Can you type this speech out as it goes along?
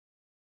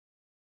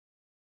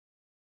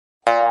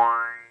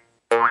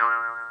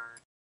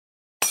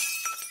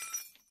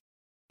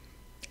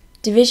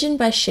Division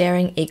by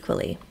sharing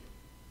equally.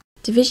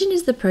 Division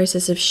is the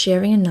process of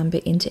sharing a number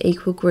into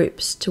equal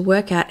groups to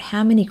work out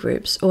how many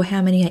groups or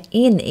how many are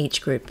in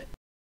each group.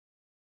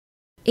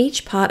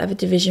 Each part of a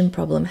division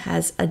problem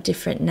has a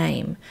different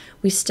name.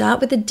 We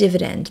start with the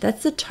dividend,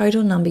 that's the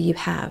total number you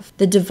have.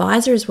 The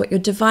divisor is what you're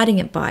dividing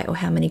it by, or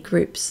how many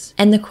groups.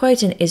 And the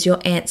quotient is your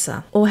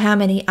answer, or how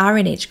many are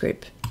in each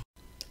group.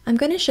 I'm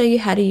going to show you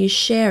how to use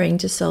sharing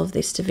to solve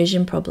this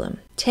division problem.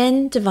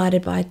 10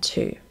 divided by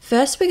 2.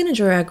 First, we're going to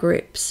draw our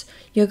groups.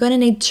 You're going to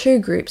need 2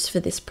 groups for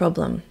this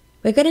problem.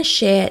 We're going to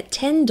share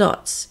 10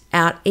 dots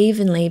out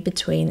evenly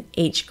between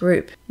each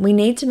group. We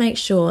need to make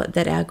sure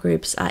that our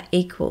groups are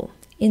equal.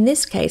 In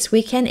this case,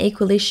 we can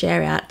equally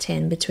share out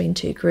 10 between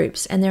 2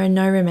 groups, and there are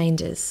no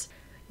remainders.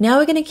 Now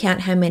we're going to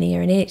count how many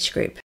are in each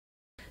group.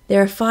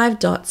 There are 5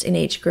 dots in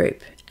each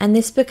group, and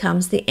this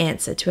becomes the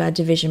answer to our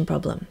division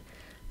problem.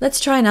 Let's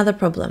try another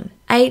problem.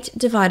 8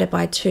 divided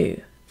by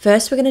 2.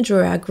 First, we're going to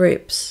draw our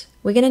groups.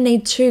 We're going to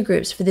need 2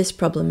 groups for this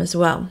problem as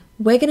well.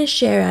 We're going to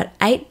share out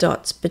 8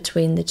 dots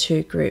between the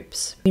 2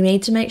 groups. We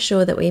need to make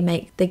sure that we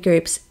make the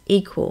groups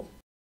equal.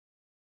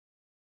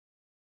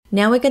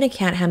 Now we're going to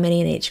count how many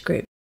in each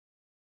group.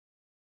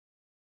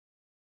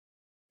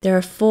 There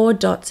are 4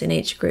 dots in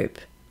each group,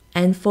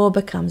 and 4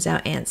 becomes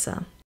our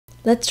answer.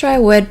 Let's try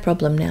a word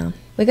problem now.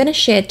 We're going to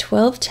share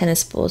 12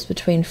 tennis balls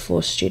between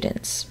 4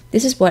 students.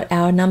 This is what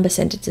our number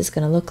sentence is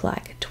going to look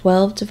like.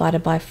 12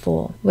 divided by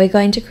 4. We're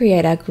going to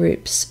create our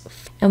groups,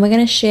 and we're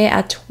going to share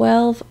our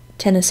 12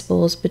 tennis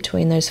balls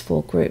between those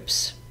 4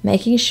 groups,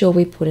 making sure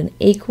we put an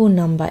equal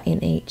number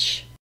in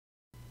each.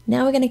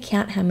 Now we're going to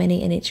count how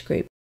many in each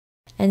group,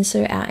 and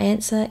so our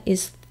answer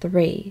is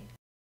 3.